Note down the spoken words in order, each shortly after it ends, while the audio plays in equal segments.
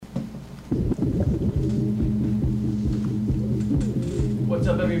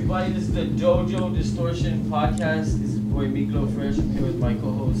everybody? This is the Dojo Distortion podcast. This is boy Miklo Fresh. I'm here with my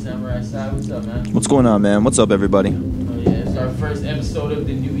co-host Samurai Sai. What's up, man? What's going on, man? What's up, everybody? Oh yeah, it's our first episode of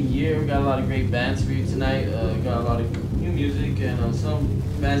the new year. We got a lot of great bands for you tonight. Got a lot of new music and some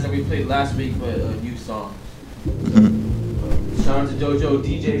bands that we played last week, but a new song. Shout out to Dojo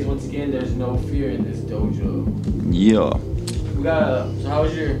DJs once again. There's no fear in this dojo. Yeah. We got. So how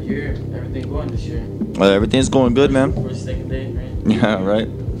was your year? Everything going this year? Everything's going good, man. First, second day, right? Yeah, right.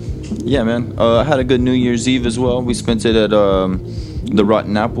 Yeah, man. I had a good New Year's Eve as well. We spent it at the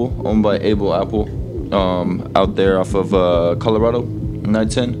Rotten Apple, owned by Abel Apple, out there off of Colorado,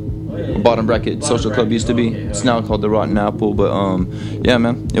 910. Oh, yeah. Bottom bracket social club used to be. Okay, it's now called the Rotten Apple, but yeah,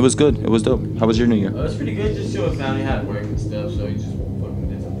 man, it was good. It was dope. How was your New Year? It was pretty good. Just chill with family, had work and stuff, so we just fucking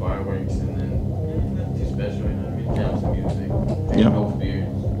did some fireworks and then nothing too special, you know what I mean? Down some music. Yeah. No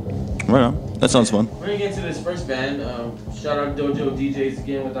beers. Right on. That sounds fun. We're gonna get into this first band. Shout out Dojo DJs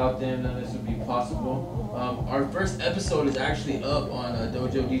again. Without them, none of this would be possible. Our first episode is actually up on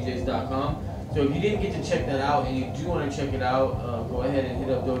dojodjs.com. So if you didn't get to check that out and you do want to check it out, go ahead and hit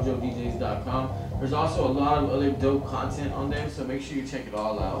up dojodjs.com. There's also a lot of other dope content on there, so make sure you check it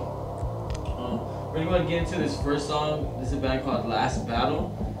all out. We're going to get into this first song. This is a band called Last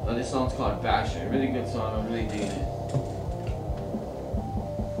Battle. This song's called Basher. Really good song. I'm really digging it.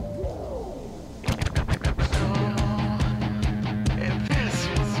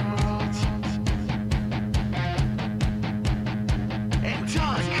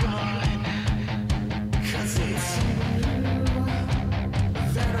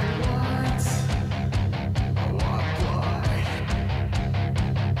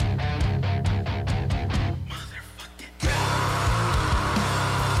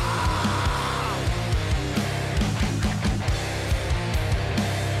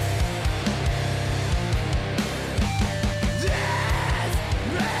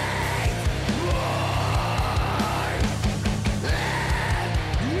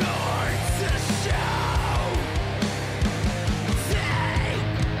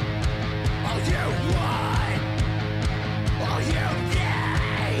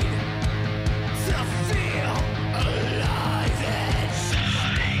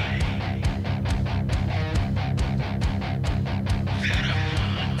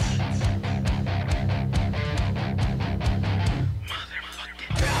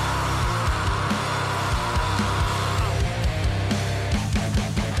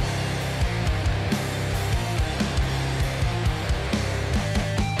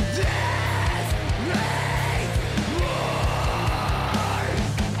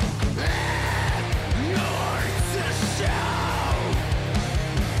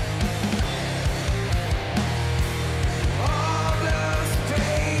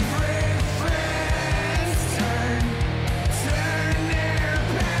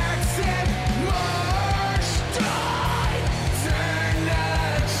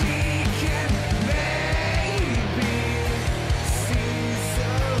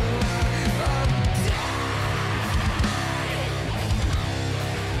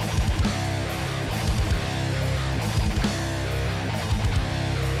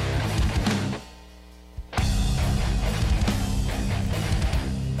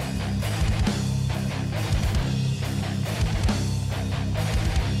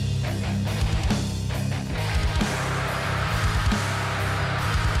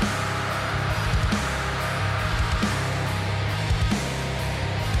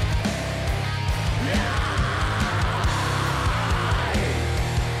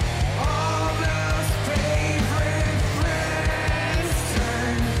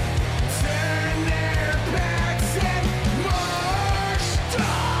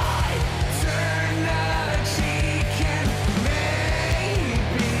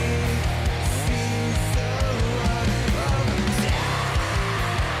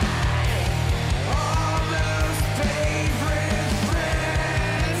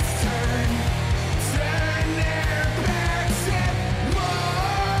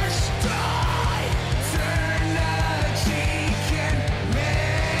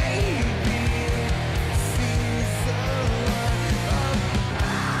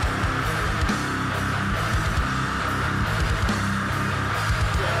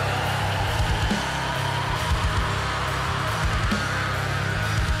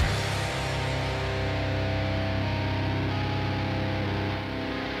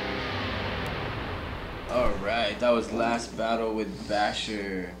 That was Last Battle with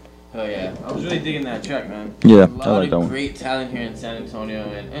Basher. Hell yeah. I was really digging that track, man. Yeah, a lot I like that of one. great talent here in San Antonio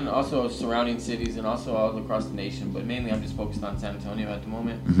and also surrounding cities and also all across the nation. But mainly I'm just focused on San Antonio at the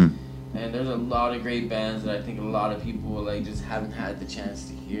moment. Mm-hmm. And there's a lot of great bands that I think a lot of people like just haven't had the chance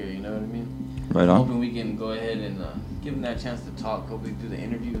to hear. You know what I mean? Right on. Hoping we can go ahead and give them that chance to talk. Hopefully do the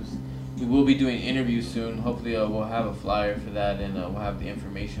interviews. We will be doing interviews soon. Hopefully we'll have a flyer for that, and we'll have the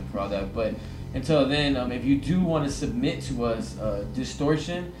information for all that. But until then, if you do want to submit to us,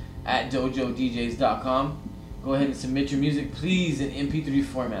 Distortion at dojodjs.com. Go ahead and submit your music, please, in MP3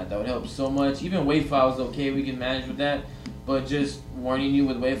 format. That would help so much. Even WAV files, okay, we can manage with that. But just warning you,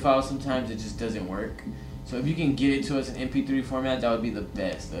 with WAV files, sometimes it just doesn't work. So if you can get it to us in MP3 format, that would be the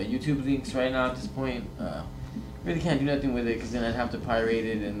best. YouTube links right now at this point, really can't do nothing with it, because then I'd have to pirate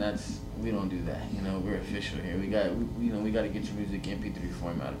it, and we don't do that. You know, we're official here. We got to get your music in MP3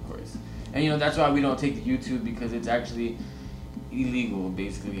 format, of course. And that's why we don't take the YouTube, because it's actually illegal,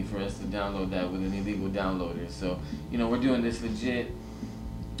 basically, for us to download that with an illegal downloader. So we're doing this legit.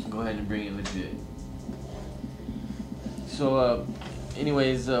 Go ahead and bring it legit. So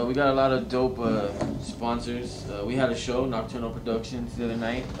anyways, we got a lot of dope sponsors. We had a show, Nocturnal Productions, the other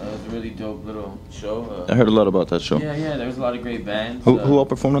night. It was a really dope little show. I heard a lot about that show. Yeah, there was a lot of great bands. Who all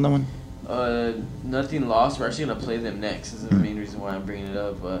performed on that one? Nothing Lost. We're actually gonna play them next. This is the main reason why I'm bringing it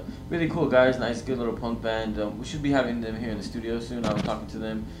up. Really cool guys, nice, good little punk band. We should be having them here in the studio soon. I was talking to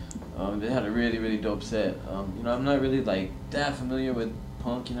them. They had a really, really dope set. I'm not really like that familiar with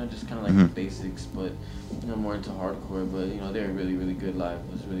punk. Just kind of like the basics, but more into hardcore. But they're really, really good live.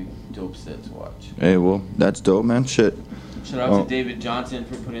 It was a really dope set to watch. Hey, well, that's dope, man. Shit. Shout out to David Johnson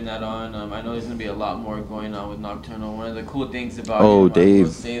for putting that on. I know there's gonna be a lot more going on with Nocturnal. One of the cool things about Dave. I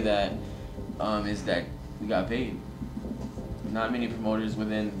will say that is that we got paid. Not many promoters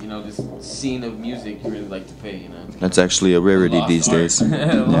within this scene of music really like to pay. That's actually a rarity these days.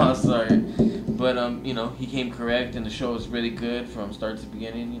 Lost art. But he came correct, and the show was really good from start to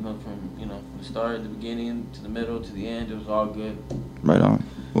beginning. From the start, the beginning to the middle to the end, it was all good. Right on.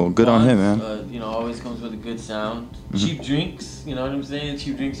 Well, good on him, man. Always comes with a good sound. Cheap drinks, you know what I'm saying?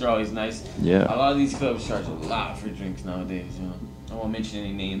 Cheap drinks are always nice. Yeah. A lot of these clubs charge a lot for drinks nowadays, I won't mention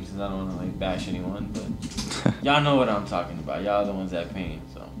any names because I don't want to bash anyone, but y'all know what I'm talking about. Y'all are the ones that paying.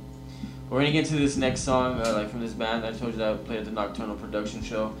 So we're gonna get to this next song, from this band I told you that I played at the Nocturnal Production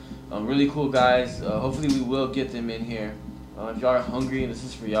show. Really cool guys. Hopefully we will get them in here. If y'all are hungry, this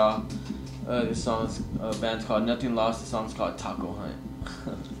is for y'all. This song's band's called Nothing Lost. The song's called Taco Hunt.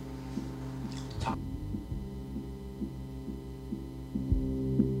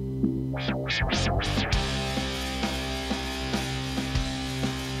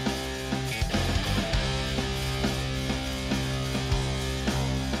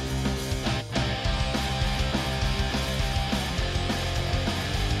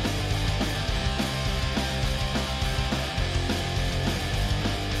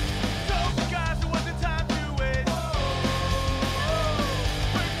 So guys, it wasn't time to wait.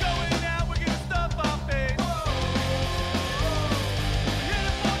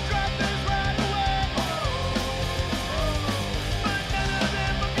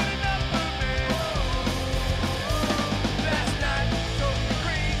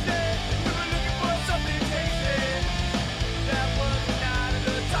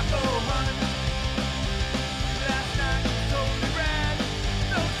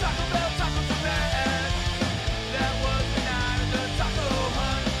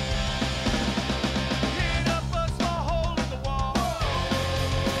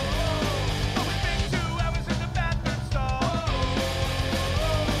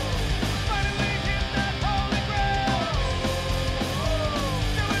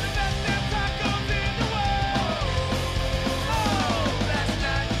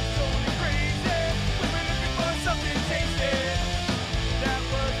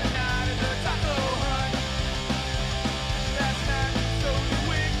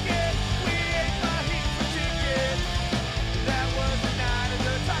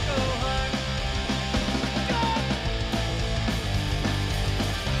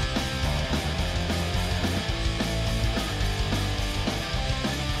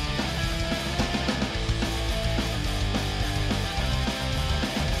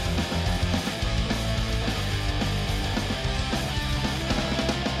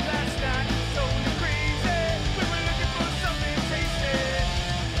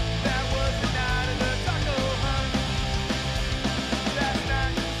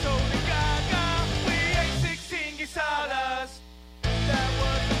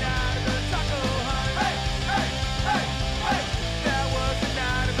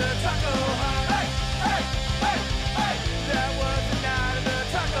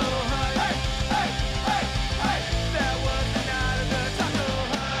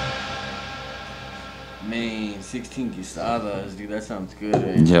 16 quesadas, dude. That sounds good.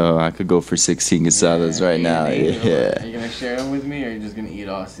 Right? Yo, I could go for 16 quesadas right now. Are Yeah. you gonna share them with me, or are you just gonna eat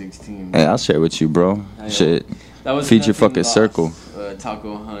all 16? Hey, I'll share with you, bro. Shit. That was Feed your nothing fucking lost. circle.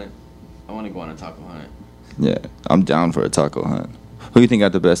 Taco hunt. I want to go on a taco hunt. Yeah, I'm down for a taco hunt. Who do you think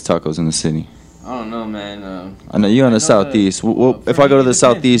got the best tacos in the city? I don't know, man. I know you're on the southeast. If I go to the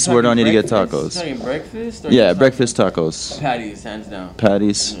southeast, where do I need to get tacos? You talking breakfast? Or Yeah, breakfast tacos. Patties, hands down.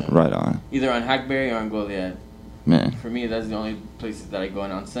 Patties, Yeah. right on. Either on Hackberry or on Goliad. Man, For me, that's the only places that I go.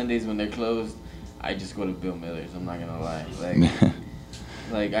 And on Sundays when they're closed, I just go to Bill Miller's. I'm not gonna lie.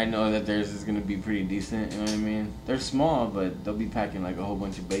 Like I know that theirs is gonna be pretty decent. You know what I mean? They're small, but they'll be packing like a whole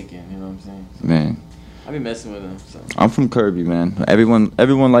bunch of bacon. You know what I'm saying? So man. I be messing with them. So. I'm from Kirby, man. Everyone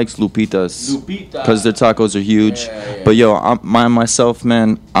likes Lupitas. Because their tacos are huge. Yeah. But yo, myself,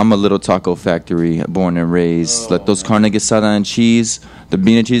 man, I'm a little taco factory, born and raised. Like those carne guisada and cheese, the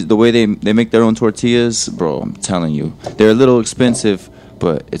bean and cheese, the way they make their own tortillas, bro, I'm telling you. They're a little expensive,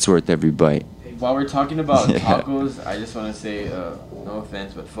 but it's worth every bite. While we're talking about tacos, I just want to say, no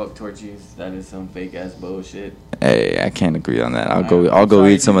offense, but fuck Torchies. That is some fake ass bullshit. Hey, I can't agree on that. I'll go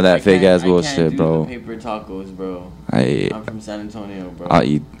eat some of that fake ass bullshit, bro. I can't do the paper tacos, bro. I'm I'm from San Antonio, bro.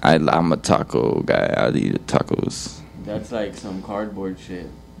 I'm a taco guy. I'll eat tacos. That's like some cardboard shit.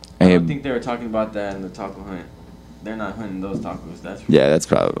 Hey, I don't think they were talking about that in the taco hunt. They're not hunting those tacos. That's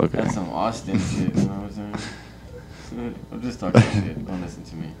probably okay. That's some Austin shit. You know what I'm saying? I'm just talking shit. Don't listen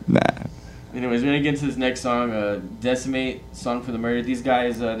to me. Nah. Anyways, we're gonna get into this next song, Decimate, Song for the Murder. These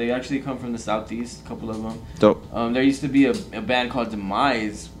guys, they actually come from the southeast, a couple of them. Dope. There used to be a band called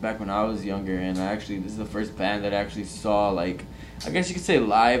Demise back when I was younger, and this is the first band that I actually saw, like, I guess you could say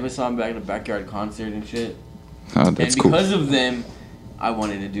live. I saw them back in a backyard concert and shit. Oh, that's and cool. because of them, I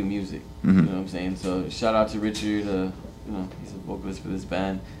wanted to do music. Mm-hmm. You know what I'm saying? So shout out to Richard, he's a vocalist for this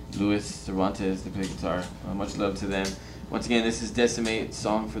band. Luis Cervantes, they play guitar. Much love to them. Once again, this is Decimate,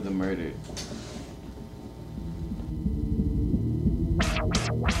 Song for the Murdered.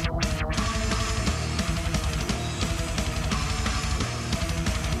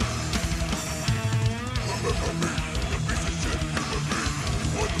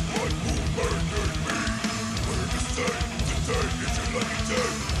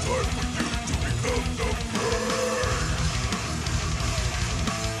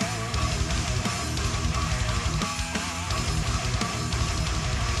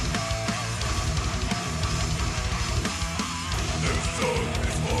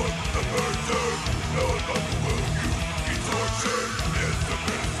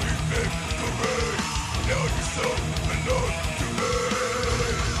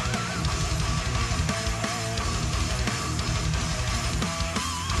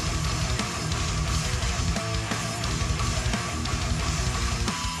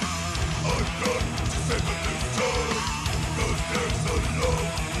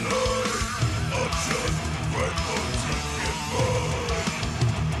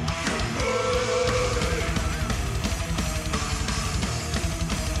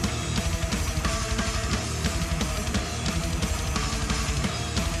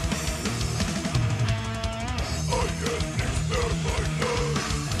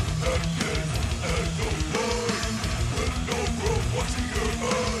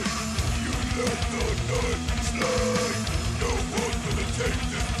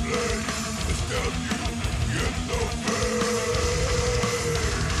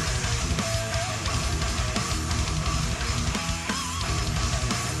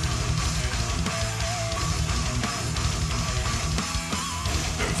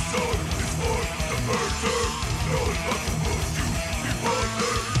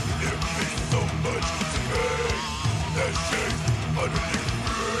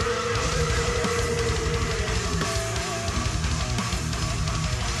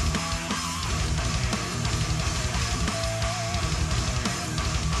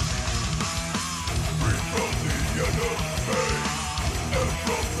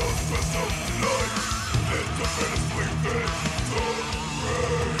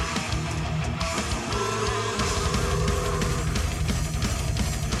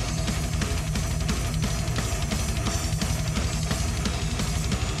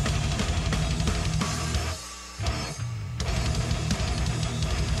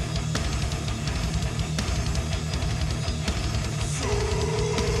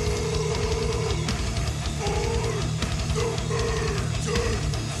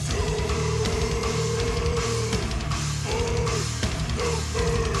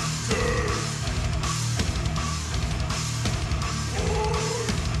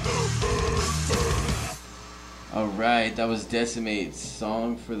 Right, that was Decimate's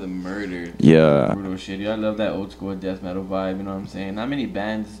Song for the Murdered. Yeah. Brutal shit. Yeah, I love that old school death metal vibe, you know what I'm saying? Not many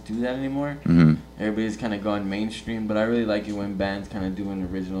bands do that anymore. Mm-hmm. Everybody's kind of gone mainstream, but I really like it when bands kind of do an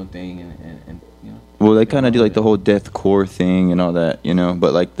original thing and you know. Well, they kind of do like the whole deathcore thing and all that, you know,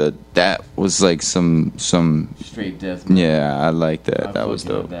 but like that was like some straight death metal. Yeah, I like that. That was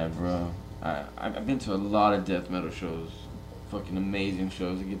dope. Love that, bro. I've been to a lot of death metal shows. Fucking amazing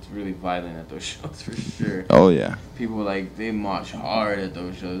shows. It gets really violent at those shows for sure. Oh yeah. People like they mosh hard at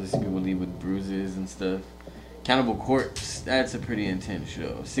those shows. People leave with bruises and stuff. Cannibal Corpse, that's a pretty intense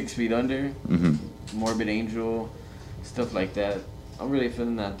show. 6 Feet Under, Morbid Angel, stuff like that. I'm really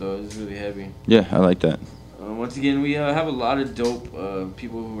feeling that though. It's really heavy. Yeah, I like that. Once again, we have a lot of dope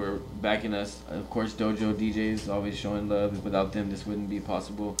people who are backing us. Of course, Dojo DJs always showing love. Without them, this wouldn't be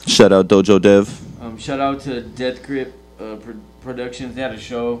possible. Shout out Dojo Dev. Shout out to Death Grip Productions. They had a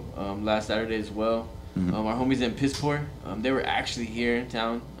show last Saturday as well. Our homies in Pispor, they were actually here in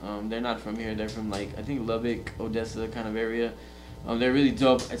town. They're not from here. They're from like I think Lubbock, Odessa kind of area. They're really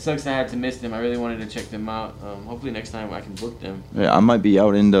dope. It sucks I had to miss them. I really wanted to check them out. Hopefully next time I can book them. Yeah, I might be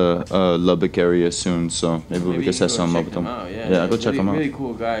out in the Lubbock area soon, so maybe we can set something up with them. Yeah, go check them out. Really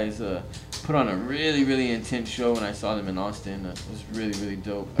cool guys. Put on a really, really intense show when I saw them in Austin. It was really, really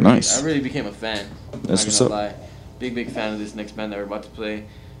dope. I really became a fan. That's what's up. Lie. Big fan of this next band that we're about to play.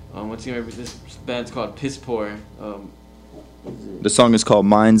 Once again, this band's called Pispor. The song is called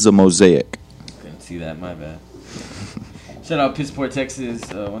Mind's a Mosaic. Couldn't see that, my bad. Shout out Pispor, Texas.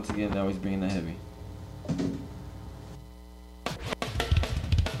 Once again, always bringing that heavy.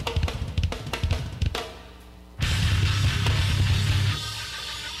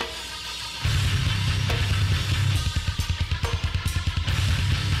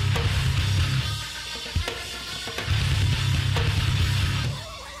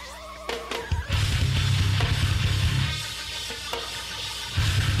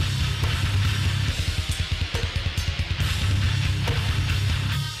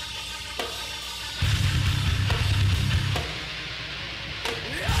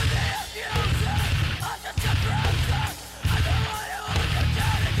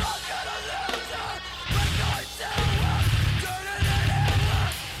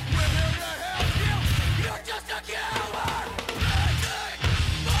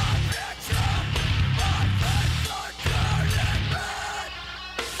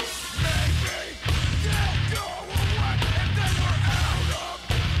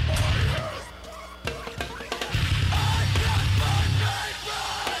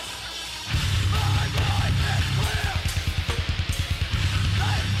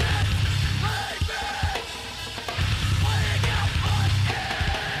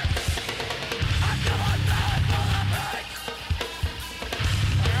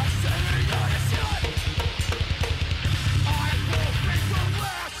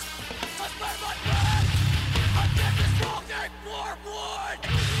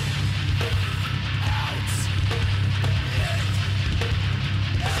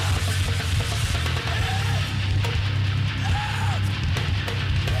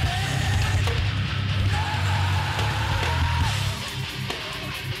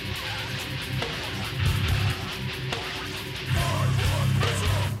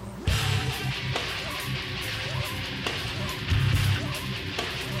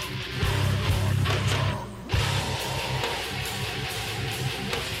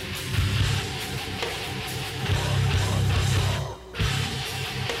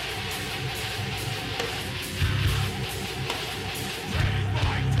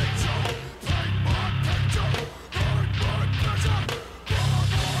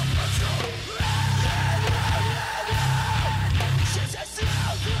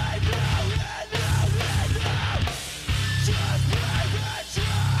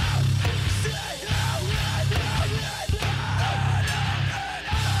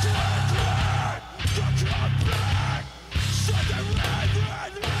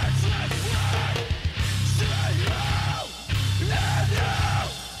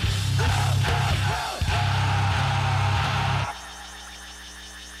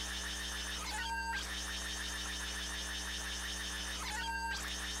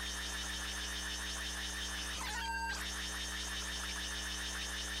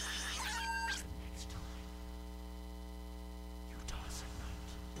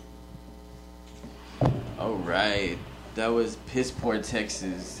 Alright, that was Pissport,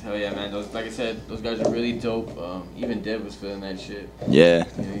 Texas. Hell yeah, man. Those, like I said, those guys are really dope. Even Dev was feeling that shit. Yeah,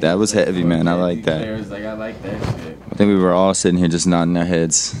 that was heavy, man. I like that. I like that shit. I think we were all sitting here just nodding our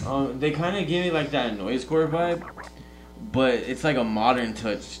heads. They kind of gave me like that noisecore vibe, but it's like a modern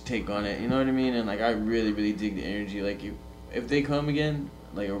touch take on it. You know what I mean? And like I really dig the energy. Like if they come again,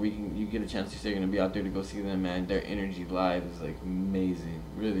 like you get a chance to say you're gonna be out there to go see them, man. Their energy live is like amazing,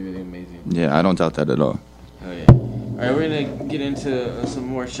 really amazing. Yeah, I don't doubt that at all. Oh yeah. All right, we're gonna get into some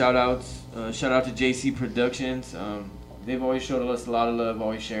more shout outs. Shout out to JC Productions. They've always showed us a lot of love,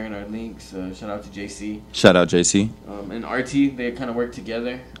 always sharing our links. Shout out to JC. Shout out JC. And RT, they kind of work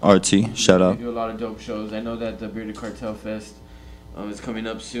together. RT, shout out. They do a lot of dope shows. I know that the Bearded Cartel Fest is coming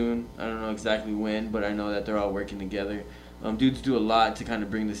up soon. I don't know exactly when, but I know that they're all working together. Dudes do a lot to kind of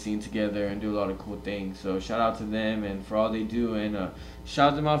bring the scene together and do a lot of cool things. So shout out to them and for all they do, and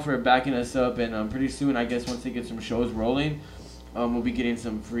shout them out for backing us up. And pretty soon, I guess once they get some shows rolling, we'll be getting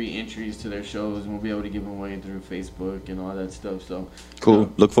some free entries to their shows, and we'll be able to give them away through Facebook and all that stuff. So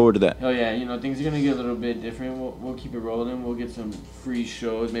cool. Look forward to that. Oh yeah, things are gonna get a little bit different. We'll keep it rolling. We'll get some free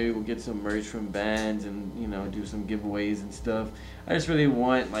shows. Maybe we'll get some merch from bands, and do some giveaways and stuff. I just really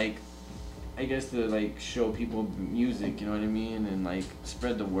want to show people music, you know what I mean, and like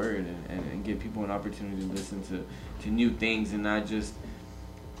spread the word and give people an opportunity to listen to new things and not just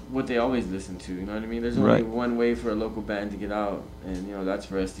what they always listen to, you know what I mean? There's only one way for a local band to get out, and that's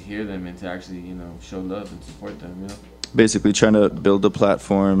for us to hear them and to actually show love and support them. Basically trying to build a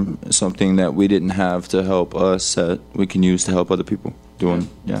platform, something that we didn't have to help us that we can use to help other people doing.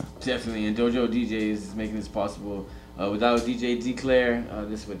 Yeah, definitely. And Dojo DJs is making this possible. Without DJ Declare,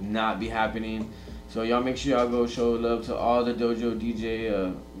 this would not be happening. So y'all make sure y'all go show love to all the Dojo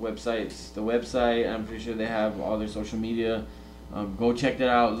DJ websites. The website, I'm pretty sure they have all their social media. Go check that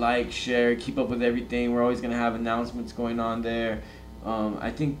out, like, share, keep up with everything. We're always going to have announcements going on there.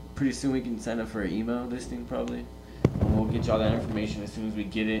 I think pretty soon we can sign up for an email listing probably. We'll get y'all that information as soon as we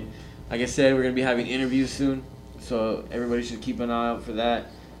get it. Like I said, we're going to be having interviews soon, so everybody should keep an eye out for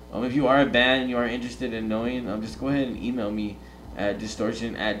that. If you are a band and you are interested in knowing, just go ahead and email me at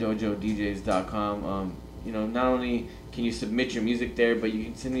distortion@dojodjs.com. Not only can you submit your music there, but you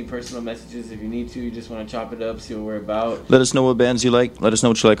can send me personal messages if you need to. You just want to chop it up, see what we're about. Let us know what bands you like. Let us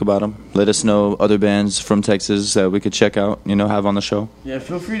know what you like about them. Let us know other bands from Texas that we could check out, have on the show. Yeah,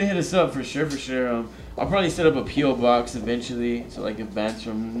 feel free to hit us up for sure. I'll probably set up a P.O. box eventually. So, like, if bands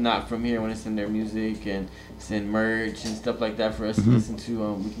not from here want to send their music and send merch and stuff like that for us to listen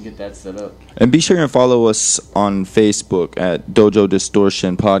to, we can get that set up. And be sure and follow us on Facebook at Dojo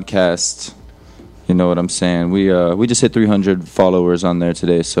Distortion Podcast. You know what I'm saying? We just hit 300 followers on there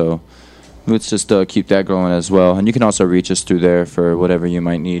today, so let's just keep that going as well. And you can also reach us through there for whatever you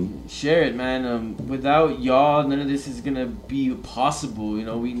might need. Share it, man. Without y'all, none of this is going to be possible.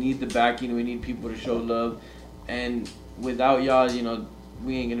 We need the backing. We need people to show love. And without y'all,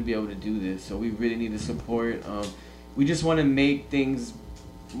 we ain't going to be able to do this. So we really need the support. We just want to make things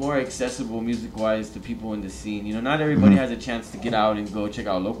more accessible music-wise to people in the scene. Not everybody has a chance to get out and go check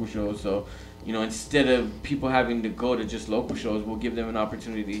out local shows. So, instead of people having to go to just local shows, we'll give them an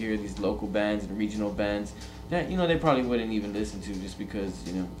opportunity to hear these local bands and regional bands that, they probably wouldn't even listen to just because,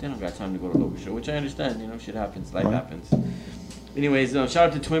 they don't got time to go to a local show, which I understand, shit happens, life happens. Anyways, shout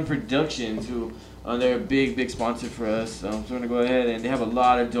out to Twin Productions, who they're a big sponsor for us. So we're going to go ahead, and they have a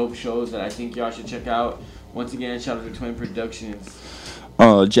lot of dope shows that I think y'all should check out. Once again, shout out to Twin Productions.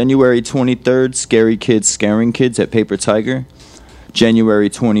 January 23rd, Scary Kids Scaring Kids at Paper Tiger. January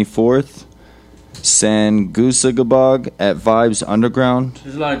 24th, Sangusagabog at Vibes Underground.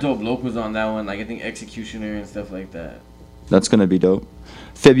 There's a lot of dope locals on that one, like I think Executioner and stuff like that. That's going to be dope.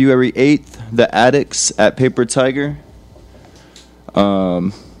 February 8th, The Addicts at Paper Tiger.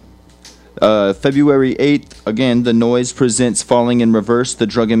 February 8th, again, The Noise presents Falling in Reverse, the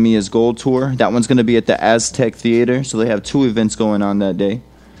Drug and Me is Gold tour. That one's going to be at the Aztec Theater, so they have 2 events going on that day.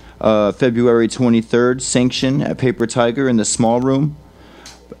 February 23rd, Sanction at Paper Tiger in the Small Room.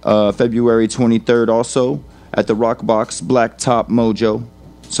 February 23rd also at the Rock Box Blacktop Mojo.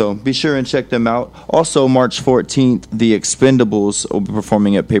 So be sure and check them out. Also, March 14th, The Expendables will be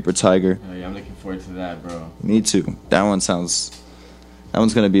performing at Paper Tiger. Oh, yeah, I'm looking forward to that, bro. Me too. That one's going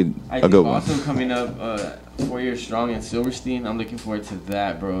to be a good one. Also coming up, 4 Years Strong in Silverstein. I'm looking forward to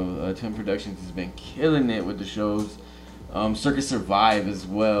that, bro. Twin Productions has been killing it with the shows. Circus Survive as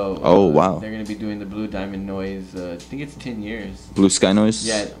well. Oh, wow. They're going to be doing the Blue Diamond Noise. I think it's 10 years. Blue Sky Noise?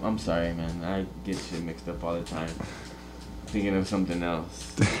 Yeah, I'm sorry, man. I get shit mixed up all the time. Thinking of something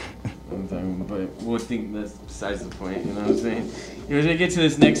else. But we'll think that's besides the point, you know what I'm saying? We're going to get to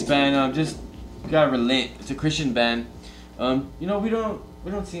this next band. Just gotta relent. It's a Christian band. We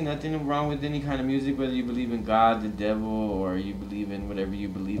don't see nothing wrong with any kind of music, whether you believe in God, the devil, or you believe in whatever you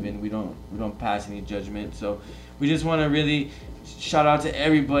believe in. We don't pass any judgment. So we just want to really shout out to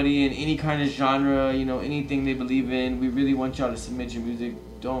everybody in any kind of genre, you know, anything they believe in. We really want y'all to submit your music.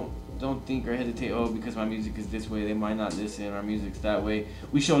 Don't think or hesitate, oh, because my music is this way, they might not listen, our music's that way.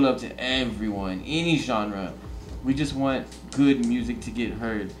 We show love to everyone, any genre. We just want good music to get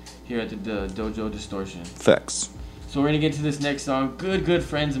heard here at the Dojo Distortion. Facts. So we're going to get to this next song. Good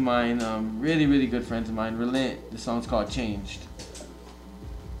friends of mine, really good friends of mine. Relent, the song's called Changed.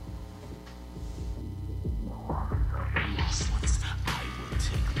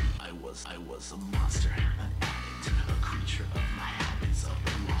 I was a monster, an addict, a creature of my habits. Of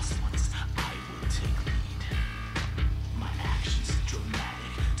the lost ones, I will take lead. My actions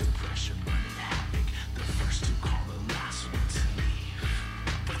dramatic, depression running havoc. The first to call, the last one to leave.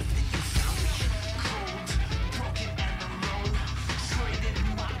 But then you found me, cold, broken and alone. Traded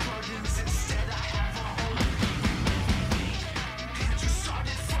my burdens, instead I have a home. And you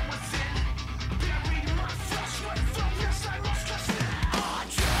started from within, buried my flesh with the rest I lost trust in.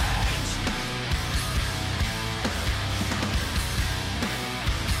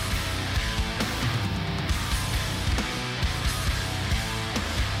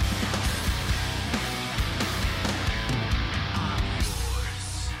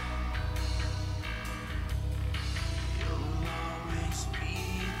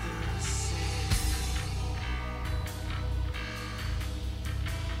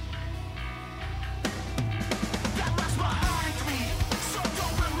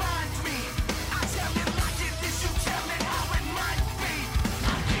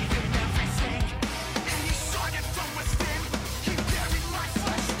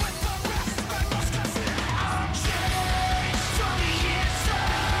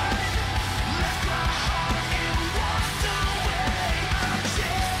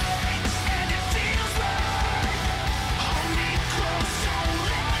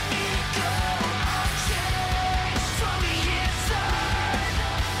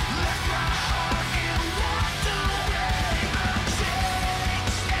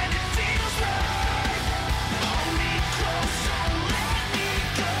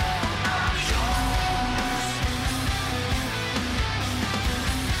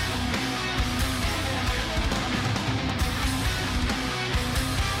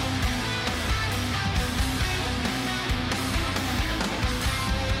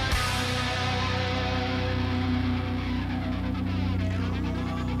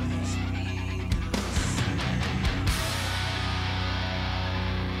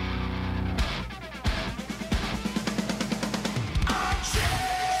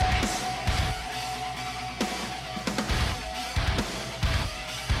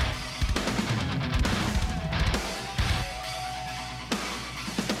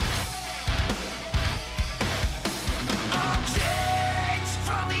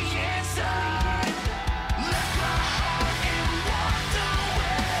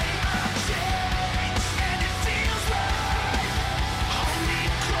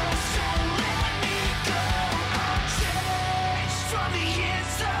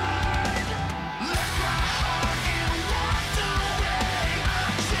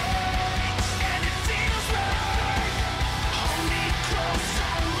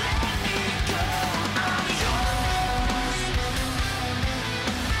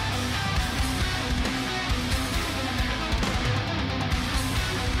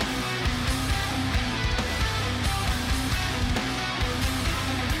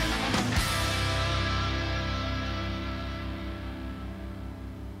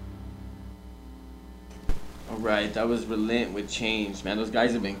 Right, that was Relent with Change, man. Those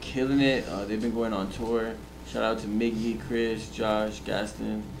guys have been killing it. They've been going on tour. Shout out to Miggy, Chris, Josh,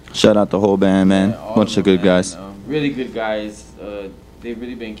 Gaston. Shout out the whole band, man. Yeah, Bunch of good guys. Really good guys. They've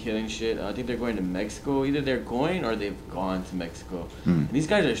really been killing shit. I think they're going to Mexico. Either they're going or they've gone to Mexico. And these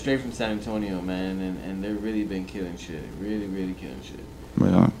guys are straight from San Antonio, man, and they've really been killing shit. Really killing shit.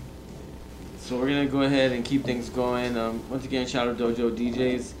 Right on. So we're going to go ahead and keep things going. Once again, shout out Dojo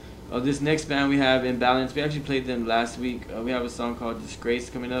DJs. This next band we have, Imbalance, we actually played them last week. We have a song called Disgrace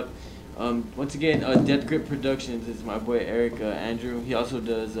coming up. Once again, Death Grip Productions is my boy Eric Andrew. He also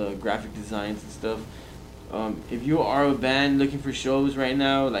does graphic designs and stuff. If you are a band looking for shows right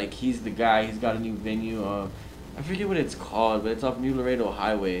now, like, he's the guy. He's got a new venue. I forget what it's called, but it's off New Laredo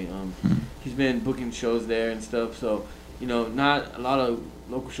Highway. He's been booking shows there and stuff. So, you know, not a lot of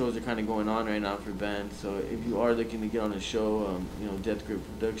local shows are kind of going on right now for bands. So if you are looking to get on a show, you know, Death Grip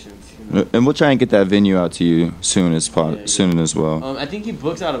Productions. You know. And we'll try and get that venue out to you soon as soon as well. I think he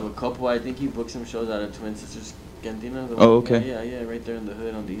books out of a couple. I think he books some shows out of Twin Sisters Cantina. Oh, okay. Yeah, right there in the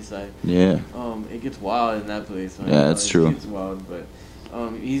hood on the east side. Yeah. It gets wild in that place. Man. Yeah, that's true. It gets wild, but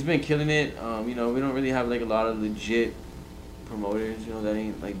he's been killing it. You know, we don't really have like a lot of legit promoters, you know, that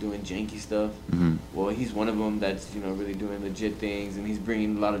ain't like doing janky stuff. Mm-hmm. Well, he's one of them that's, you know, really doing legit things, and he's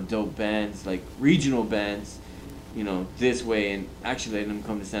bringing a lot of dope bands, like regional bands, you know, this way, and actually letting them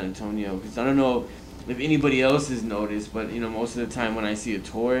come to San Antonio. Because I don't know if anybody else has noticed, but, you know, most of the time when I see a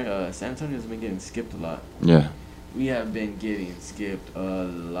tour, San Antonio's been getting skipped a lot. Yeah. We have been getting skipped a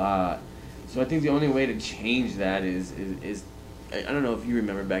lot. So I think the only way to change that is I don't know if you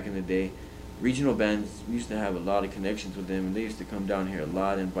remember back in the day, regional bands, we used to have a lot of connections with them, and they used to come down here a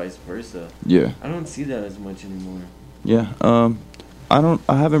lot, and vice versa. Yeah. I don't see that as much anymore. Yeah. I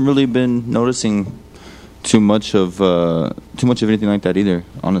haven't really been noticing too much of anything like that either,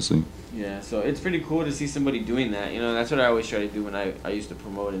 honestly. Yeah, so it's pretty cool to see somebody doing that. You know, that's what I always try to do when I used to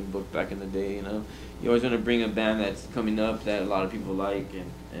promote and book back in the day, you know. You always want to bring a band that's coming up that a lot of people like,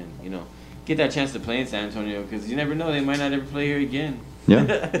 and you know, get that chance to play in San Antonio, because you never know, they might not ever play here again. Yeah,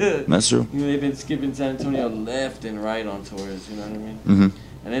 that's true. You know, they've been skipping San Antonio left and right on tours, you know what I mean? Mm-hmm.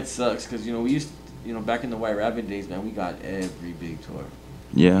 And it sucks, because, you know, we used to, you know, back in the White Rabbit days, man, we got every big tour.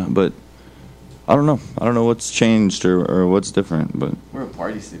 Yeah, but I don't know. I don't know what's changed or what's different, but... We're a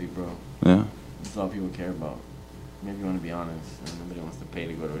party city, bro. Yeah. That's all people care about. Maybe you want to be honest. Nobody wants to pay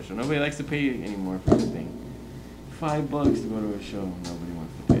to go to a show. Nobody likes to pay anymore for anything. $5 to go to a show. Nobody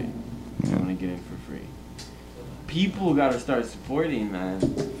wants to pay. They want to get in for free. People got to start supporting, man.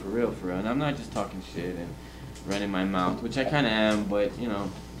 For real, for real. And I'm not just talking shit and running my mouth, which I kind of am, but, you know,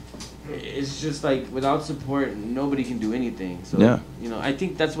 it's just like without support, nobody can do anything. So, yeah. You know, I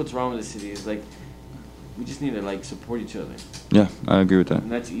think that's what's wrong with the city is like, we just need to like support each other. Yeah, I agree with that.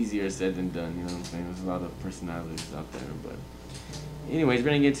 And that's easier said than done, you know what I'm saying? There's a lot of personalities out there, but anyways, we're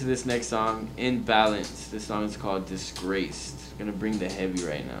gonna get to this next song, In Balance. This song is called Disgraced. Gonna bring the heavy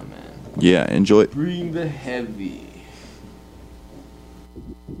right now, man. Yeah, enjoy it. Bring the heavy.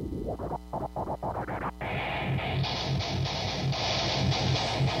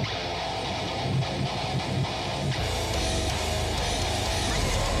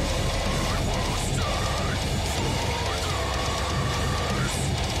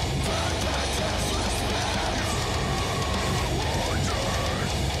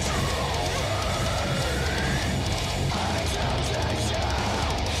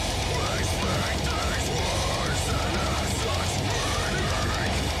 Expectations, worse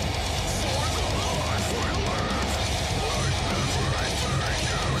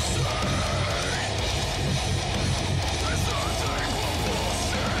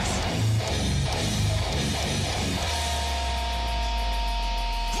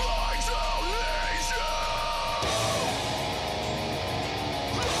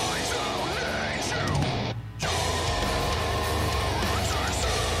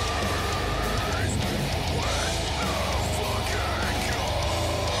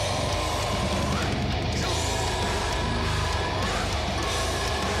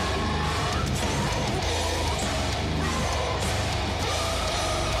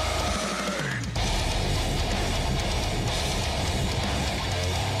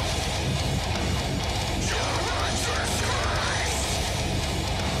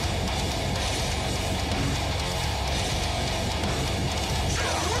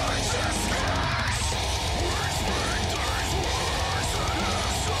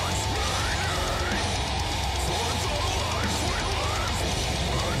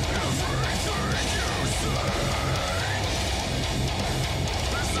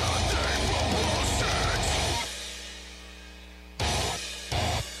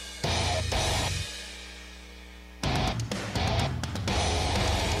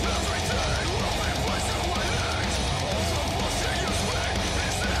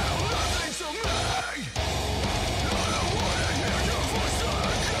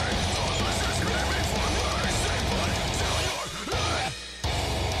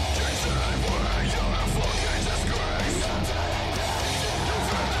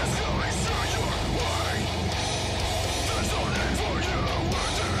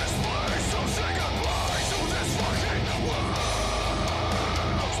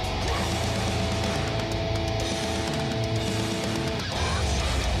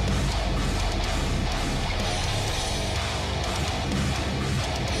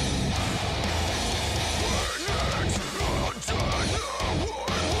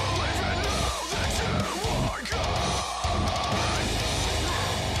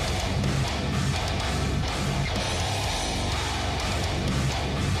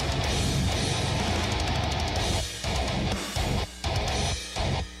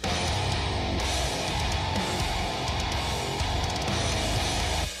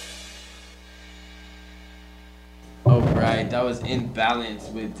that was In Balance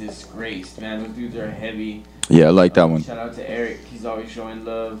with Disgraced, man. Those dudes are heavy. Yeah, I like that one. Shout out to Eric. He's always showing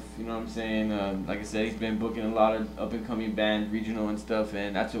love. You know what I'm saying? Like I said, he's been booking a lot of up-and-coming bands, regional and stuff,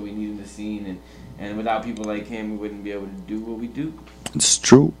 and that's what we need in the scene. And without people like him, we wouldn't be able to do what we do. It's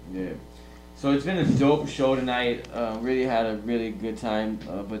true. Yeah. So it's been a dope show tonight. Really had a really good time.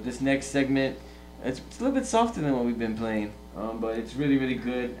 But this next segment, it's a little bit softer than what we've been playing. But it's really, really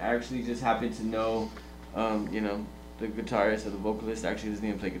good. I actually just happened to know, the guitarist or the vocalist actually doesn't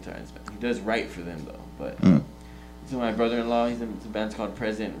even play guitar. He does write for them, though. But so my brother-in-law, it's a band called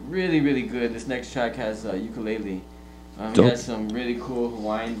Present. Really, really good. This next track has ukulele. He has some really cool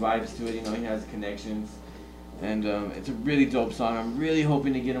Hawaiian vibes to it. He has connections. And it's a really dope song. I'm really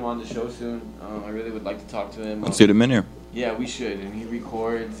hoping to get him on the show soon. I really would like to talk to him. Let's get him in here. Yeah, we should. And he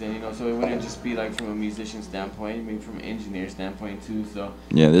records, and so it wouldn't just be like from a musician standpoint, maybe from an engineer standpoint too. So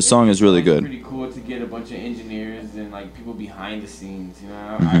yeah, this song is really good. It's pretty cool to get a bunch of engineers and like people behind the scenes.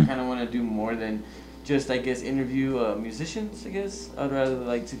 I kind of want to do more than just, I guess, interview musicians. I guess I'd rather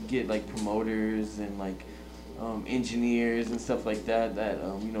like to get like promoters and like engineers and stuff like that.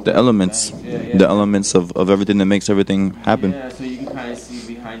 The elements, the elements of everything that makes everything happen. Yeah, so you can kind of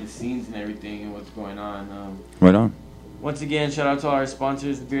see behind the scenes and everything and what's going on. Right on. Once again, shout out to our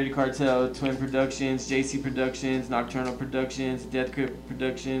sponsors, The Bearded Cartel, Twin Productions, JC Productions, Nocturnal Productions, Death Grip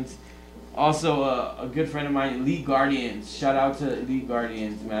Productions. Also, a good friend of mine, Elite Guardians. Shout out to Elite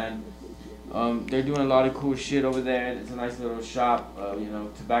Guardians, man. They're doing a lot of cool shit over there. It's a nice little shop,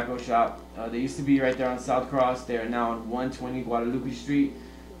 tobacco shop. They used to be right there on South Cross. They're now on 120 Guadalupe Street.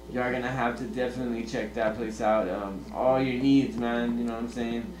 Y'all are going to have to definitely check that place out. All your needs, man, you know what I'm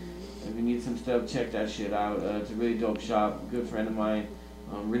saying? If you need some stuff, check that shit out. It's a really dope shop. Good friend of mine.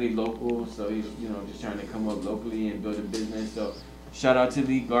 Really local, so he's just trying to come up locally and build a business. So shout out to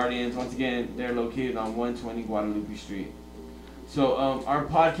Elite Guardians. Once again, they're located on 120 Guadalupe Street. So our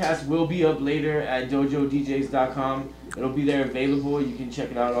podcast will be up later at dojodjs.com. It'll be there available. You can check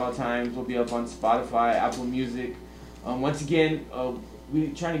it out all times. We'll be up on Spotify, Apple Music. Once again,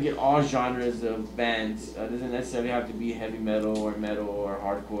 we're trying to get all genres of bands. It doesn't necessarily have to be heavy metal or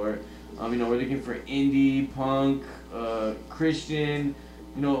hardcore. We're looking for indie, punk, Christian,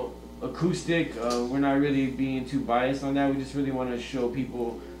 acoustic. We're not really being too biased on that. We just really want to show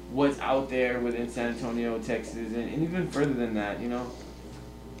people what's out there within San Antonio, Texas, and even further than that,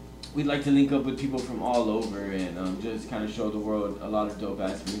 We'd like to link up with people from all over and just kind of show the world a lot of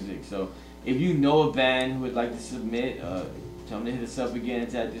dope-ass music. So if you know a band who would like to submit, tell them to hit us up again.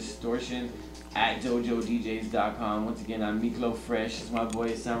 It's at Distortion at dojodjs.com. Once again, I'm Miklo Fresh. It's my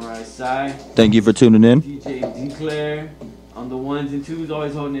boy Samurai Sai. Thank you for tuning in. DJ Declare on the ones and twos,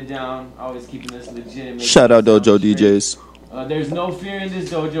 always holding it down, always keeping us legit. Shout out Dojo DJs. There's no fear in this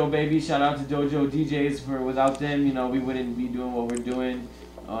dojo, baby. Shout out to Dojo DJs. Without them, we wouldn't be doing what we're doing.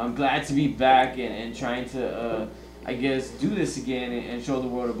 I'm glad to be back and trying to, do this again and show the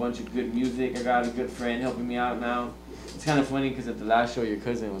world a bunch of good music. I got a good friend helping me out now. It's kind of funny because at the last show, your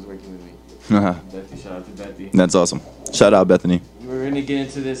cousin was working with me. Bethy, shout out to Bethy. That's awesome. Shout out Bethany. We're gonna get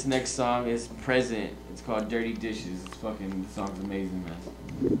into this next song. It's Present. It's called Dirty Dishes. The song's amazing, man.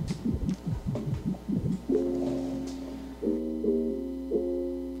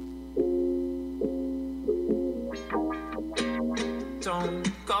 Don't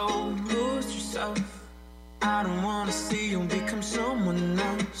go lose yourself. I don't wanna see you become someone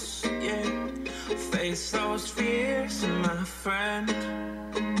else. Yeah, face those fears, my friend.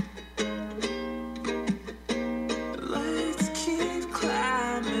 Let's keep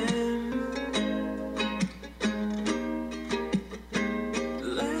climbing.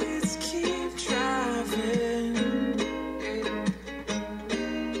 Let's keep driving.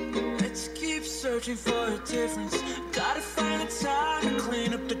 Let's keep searching for a difference. Gotta find a time to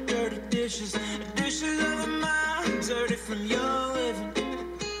clean up the dirty dishes. The dishes of a mind dirty from your living.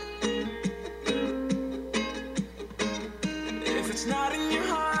 If it's not in your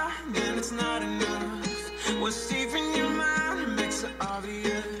heart, then it's not enough. What's deep in your mind makes it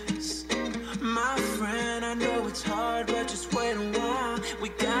obvious. My friend, I know it's hard, but just wait a while. We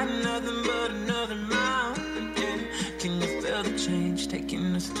got nothing but another mile. Yeah. Can you feel the change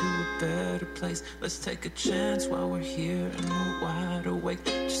taking us to a better place? Let's take a chance while we're here and we're wide awake.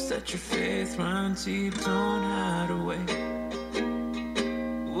 Just let your faith run deep, don't hide away.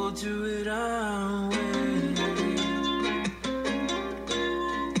 We'll do it our way.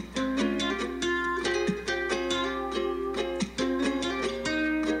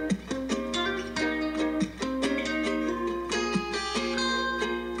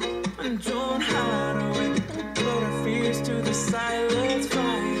 And don't hide away. Put our fears to the side, let's fly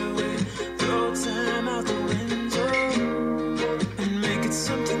away. Throw time out the window.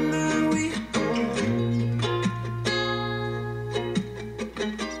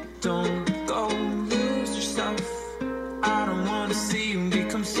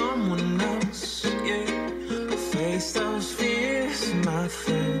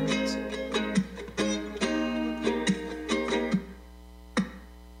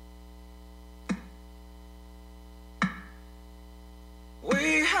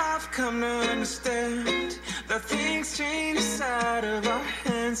 I've come to understand that things change inside of our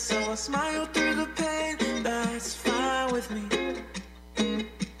hands. So I smile through the pain, that's fine with me.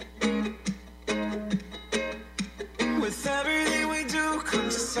 With everything we do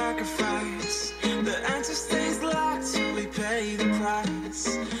comes a sacrifice. The answer stays locked till we pay the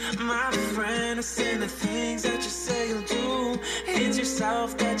price. My friend, it's in the things that you say you'll do. It's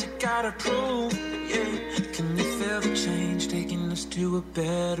yourself that you gotta prove. Yeah, can you feel the change taking us to a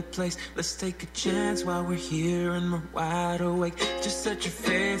better place? Let's take a chance while we're here and we're wide awake. Just let your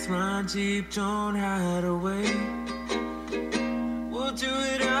faith run deep, don't hide away. We'll do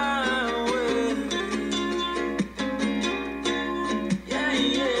it our way. Yeah,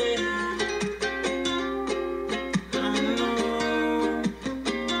 yeah. I know.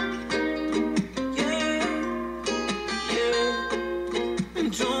 Yeah, yeah. And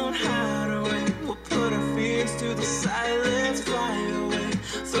don't hide away. We'll put our fears to the side, let's fly away.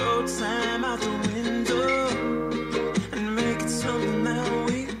 Throw time out the window and make it something that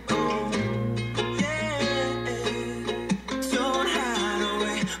we own. Yeah, don't hide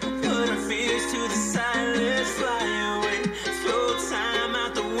away. We'll put our fears to the side, let's fly away. Throw time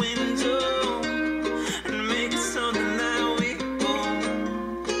out the window and make it something that we own.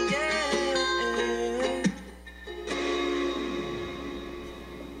 Yeah.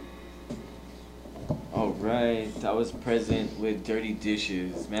 Alright, that was Present with Dirty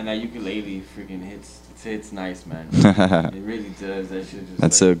Dishes. Man, that ukulele freaking hits nice, man. It really does. That shit just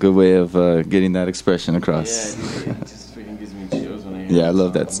That's like, a good way of getting that expression across. yeah, dude, it just freaking gives me chills when I hear Yeah, that I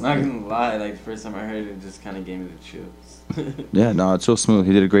love song. that I'm not gonna lie, like the first time I heard it just kinda gave me the chills. Yeah, no, it's so smooth.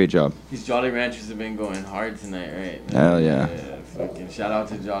 He did a great job. These Jolly Ranchers have been going hard tonight, right? Hell yeah. Fucking shout out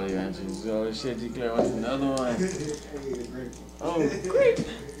to Jolly Ranchers. Oh shit, Declare wants another one. Oh, great.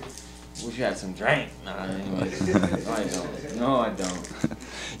 Wish you had some drink. Nah, anyways. No, I don't. No, I don't.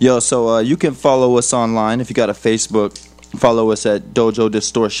 Yo, so you can follow us online. If you got a Facebook, follow us at Dojo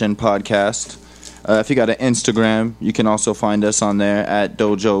Distortion Podcast. If you got an Instagram, you can also find us on there at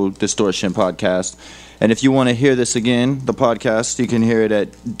Dojo Distortion Podcast. And if you want to hear this again, the podcast, you can hear it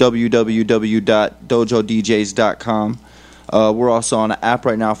at www.dojodjs.com. We're also on an app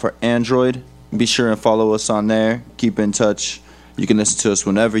right now for Android. Be sure and follow us on there. Keep in touch. You can listen to us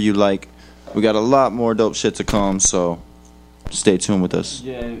whenever you like. We got a lot more dope shit to come, so stay tuned with us.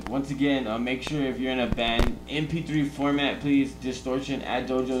 Yeah, once again, make sure if you're in a band, MP3 format, please, distortion at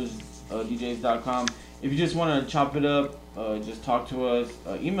dojosdjs.com. If you just want to chop it up, just talk to us,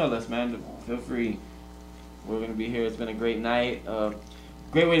 email us, man. Feel free. We're going to be here. It's been a great night.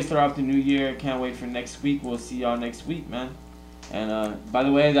 Great way to start off the new year. Can't wait for next week. We'll see y'all next week, man. And by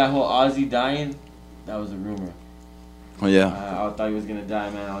the way, that whole Ozzy dying, that was a rumor. Oh, yeah. I thought he was going to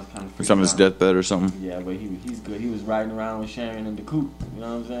die, man. I was kind of freaked It's on his out. deathbed or something. Yeah, but he's good. He was riding around with Sharon in the coupe. You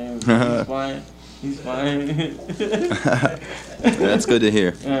know what I'm saying? He's fine. He's fine. That's good to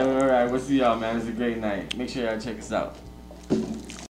hear. Yeah, all right. We'll see y'all, man. It's a great night. Make sure y'all check us out.